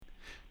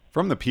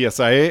From the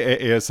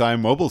PSIA ASI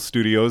mobile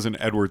studios in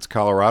Edwards,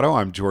 Colorado,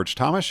 I'm George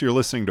Thomas. You're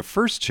listening to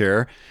First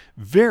Chair.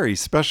 Very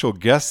special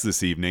guest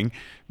this evening.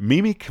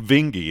 Mimi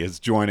Kvinge is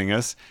joining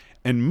us.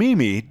 And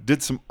Mimi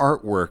did some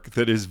artwork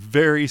that is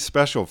very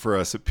special for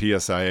us at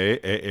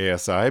PSIA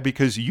ASI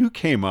because you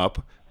came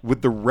up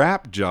with the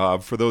wrap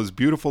job for those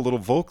beautiful little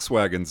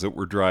Volkswagens that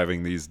we're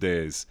driving these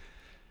days.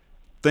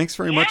 Thanks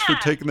very much for Yeah,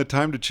 taking the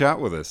time to chat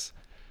with us.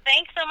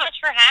 thanks so much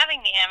for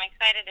having me. I'm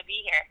excited to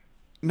be here.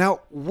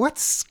 Now,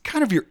 what's kind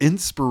of your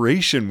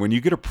inspiration when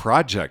you get a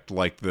project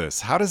like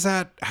this? How does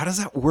that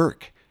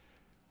work?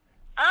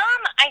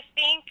 I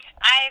think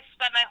I've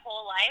spent my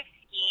whole life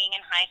skiing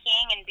and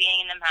hiking and being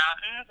in the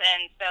mountains,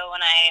 and so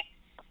when I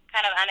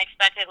kind of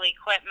unexpectedly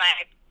quit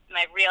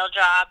my real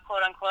job,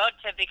 quote unquote,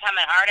 to become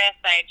an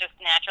artist, I just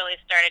naturally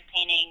started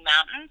painting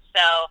mountains.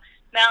 So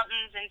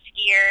mountains and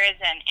skiers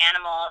and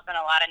animals and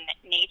a lot of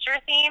nature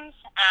themes.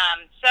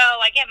 So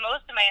I get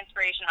most of my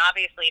inspiration,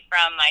 obviously,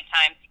 from my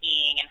time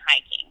skiing and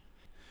hiking.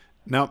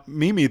 Now,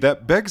 Mimi,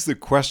 that begs the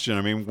question.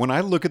 I mean, when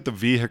I look at the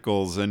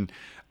vehicles and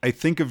I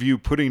think of you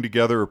putting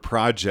together a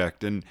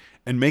project and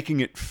making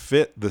it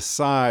fit the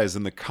size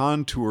and the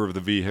contour of the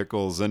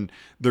vehicles, and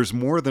there's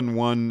more than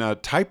one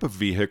type of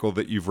vehicle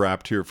that you've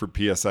wrapped here for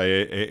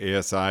PSIA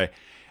ASI.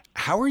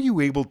 How are you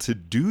able to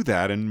do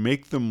that and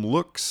make them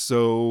look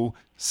so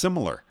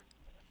similar?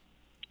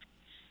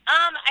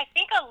 I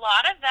think a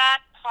lot of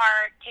that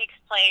part takes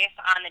place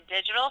on the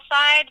digital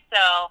side.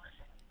 So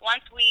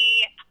once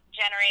we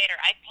generate or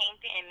I paint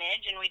the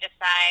image and we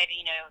decide,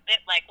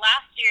 that like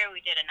last year we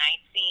did a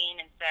night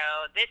scene, and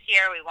so this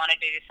year we wanted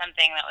to do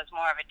something that was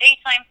more of a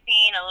daytime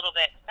scene, a little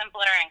bit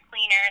simpler and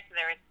cleaner, so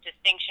there was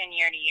distinction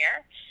year to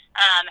year.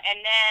 And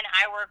then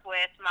I work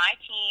with my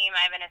team.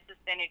 I have an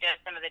assistant who does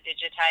some of the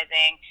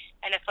digitizing,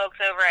 and the folks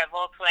over at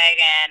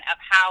Volkswagen of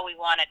how we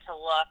want it to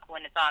look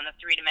when it's on the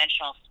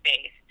three-dimensional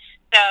space.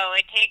 So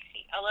it takes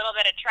a little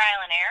bit of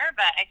trial and error,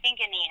 but I think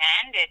in the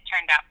end it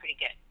turned out pretty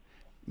good.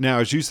 Now,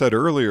 as you said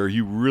earlier,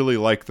 you really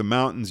like the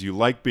mountains, you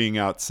like being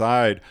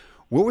outside.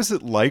 What was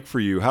it like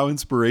for you? How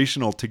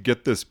inspirational to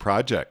get this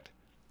project?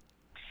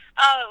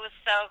 Oh, it was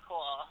so cool.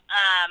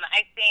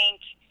 I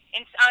think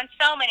on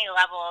so many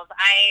levels,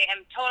 I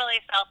am totally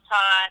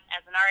self-taught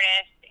as an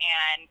artist,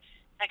 and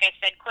like I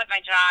said, quit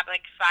my job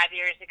like 5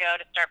 years ago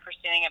to start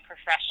pursuing it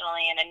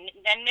professionally. And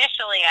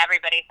initially,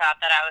 everybody thought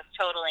that I was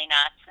totally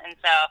nuts, and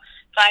so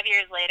 5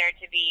 years later,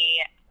 to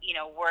be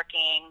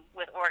working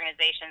with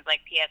organizations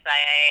like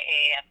PSIA,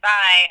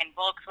 ASI, and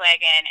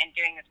Volkswagen, and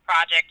doing this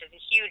project is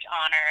a huge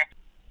honor.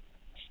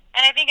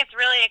 And I think it's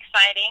really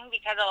exciting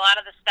because a lot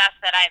of the stuff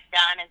that I've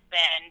done has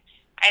been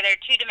either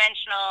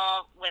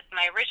two-dimensional with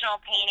my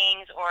original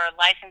paintings or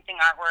licensing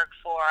artwork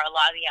for a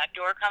lot of the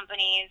outdoor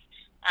companies.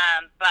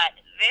 But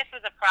this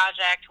was a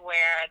project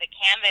where the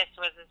canvas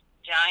was this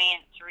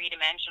giant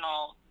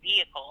three-dimensional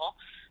vehicle.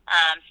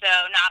 So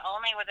not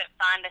only was it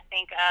fun to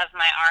think of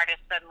my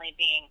artist suddenly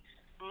being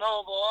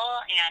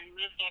mobile and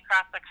moving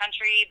across the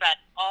country, but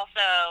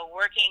also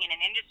working in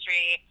an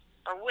industry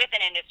or with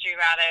an industry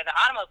rather, the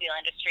automobile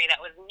industry that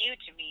was new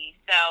to me.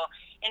 So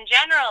in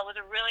general, it was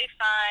a really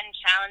fun,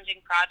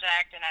 challenging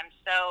project, and I'm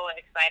so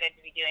excited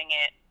to be doing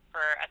it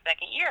for a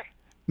second year.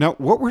 Now,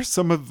 what were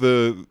some of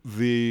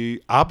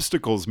the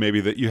obstacles maybe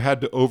that you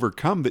had to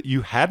overcome that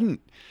you hadn't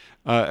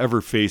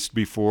ever faced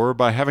before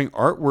by having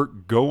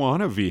artwork go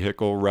on a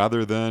vehicle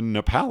rather than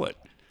a pallet?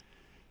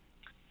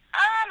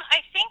 I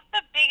think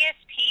the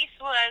biggest piece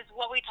was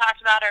what we talked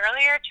about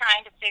earlier,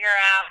 trying to figure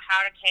out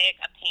how to take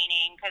a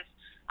painting, because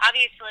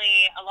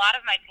obviously a lot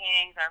of my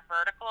paintings are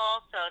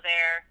vertical, so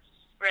they're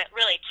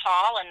really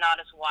tall and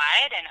not as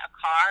wide, and a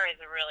car is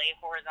a really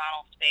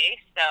horizontal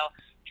space. So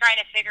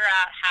trying to figure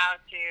out how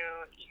to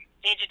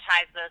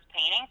digitize those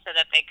paintings so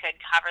that they could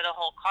cover the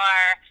whole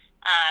car.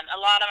 A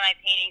lot of my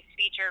paintings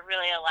feature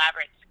really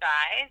elaborate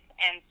skies,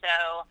 and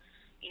so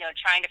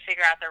trying to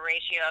figure out the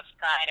ratio of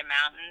sky to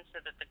mountain so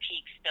that the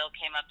peaks still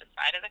came up the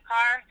side of the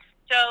car.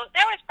 So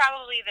that was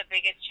probably the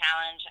biggest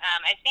challenge.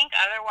 I think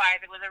otherwise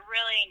it was a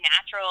really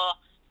natural,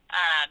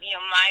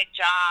 my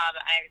job,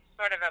 I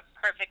sort of a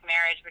perfect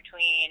marriage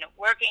between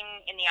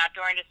working in the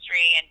outdoor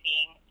industry and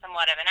being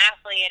somewhat of an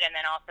athlete and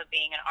then also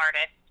being an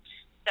artist.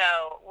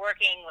 So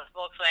working with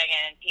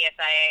Volkswagen and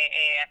PSIA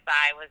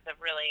ASI was a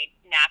really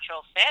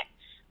natural fit.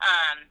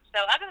 So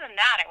other than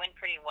that, it went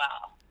pretty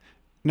well.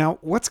 Now,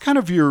 what's kind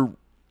of your,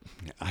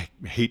 I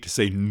hate to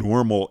say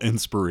normal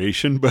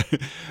inspiration, but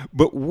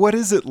what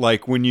is it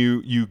like when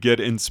you get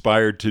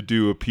inspired to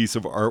do a piece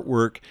of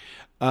artwork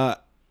uh,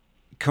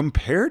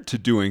 compared to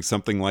doing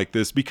something like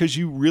this? Because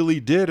you really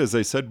did, as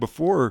I said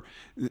before,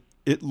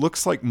 it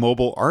looks like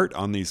mobile art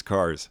on these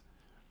cars.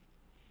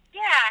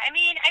 Yeah, I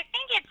mean, I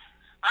think it's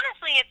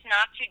honestly it's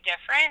not too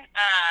different.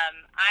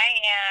 I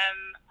am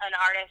an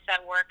artist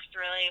that works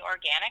really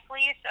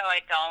organically, so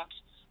I don't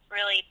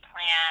really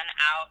plan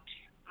out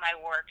my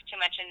work too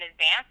much in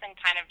advance and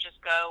kind of just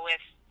go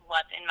with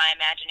what's in my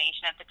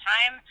imagination at the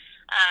time.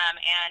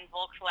 And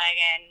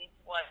Volkswagen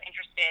was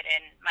interested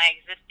in my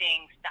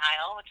existing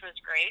style, which was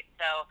great.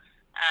 So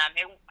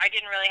I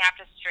didn't really have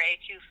to stray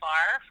too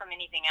far from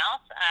anything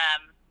else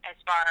as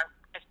far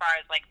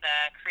as like the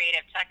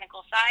creative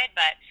technical side,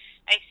 but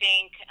I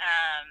think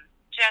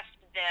just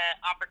the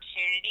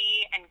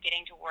opportunity and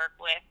getting to work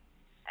with,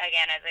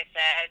 again, as I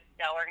said,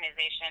 the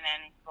organization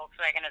and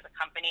Volkswagen as a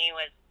company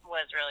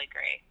was really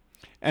great.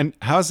 And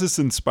how's this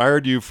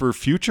inspired you for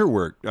future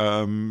work?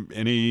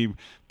 Any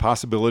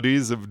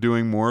possibilities of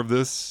doing more of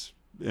this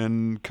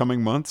in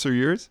coming months or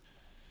years?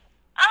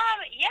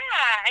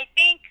 Yeah, I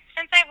think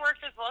since I've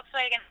worked with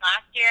Volkswagen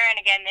last year and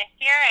again this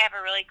year, I have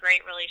a really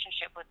great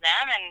relationship with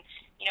them, and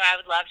I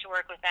would love to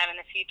work with them in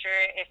the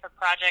future if a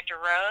project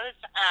arose.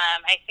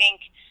 I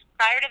think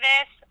prior to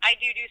this, I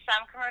do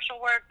some commercial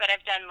work, but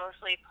I've done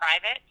mostly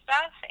private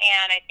stuff,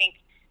 and I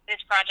think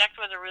this project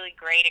was a really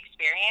great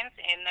experience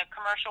in the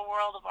commercial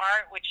world of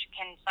art, which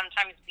can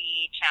sometimes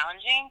be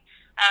challenging.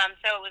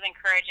 So it was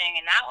encouraging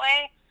in that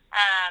way.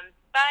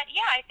 But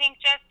yeah, I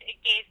think just it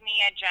gave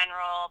me a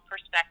general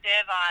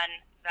perspective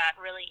on that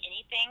really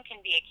anything can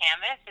be a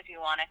canvas if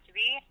you want it to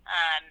be.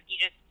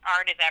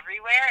 Art is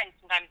everywhere, and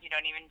sometimes you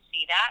don't even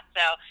see that.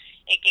 So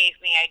it gave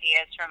me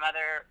ideas from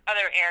other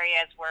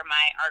areas where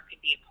my art could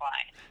be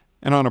applied.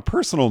 And on a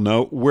personal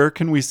note, where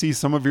can we see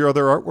some of your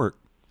other artwork?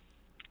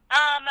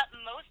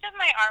 Most of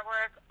my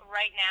artwork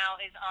right now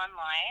is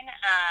online.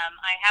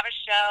 I have a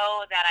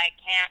show that I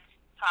can't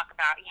talk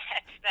about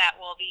yet that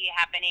will be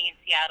happening in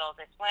Seattle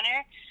this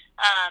winter.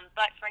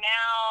 But for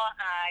now,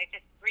 I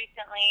just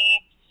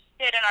recently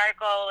did an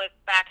article with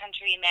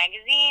Backcountry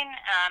Magazine.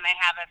 I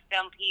have a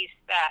film piece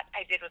that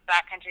I did with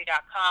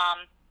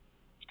Backcountry.com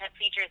that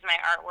features my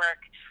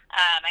artwork.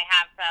 I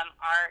have some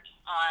art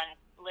on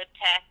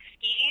LibTech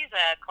skis,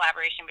 a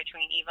collaboration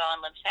between Evo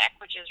and LibTech,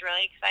 which is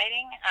really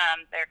exciting.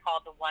 They're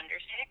called the Wonder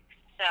Six.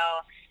 So,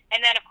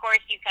 and then of course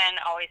you can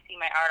always see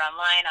my art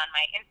online on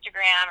my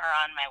Instagram or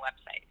on my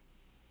website.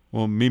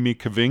 Well, Mimi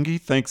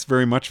Kavingi, thanks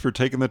very much for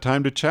taking the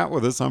time to chat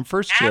with us on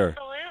First Chair.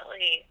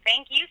 Absolutely.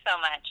 Thank you so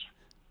much.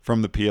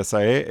 From the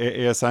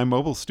PSIA ASI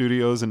Mobile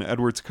Studios in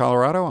Edwards,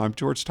 Colorado, I'm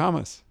George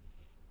Thomas.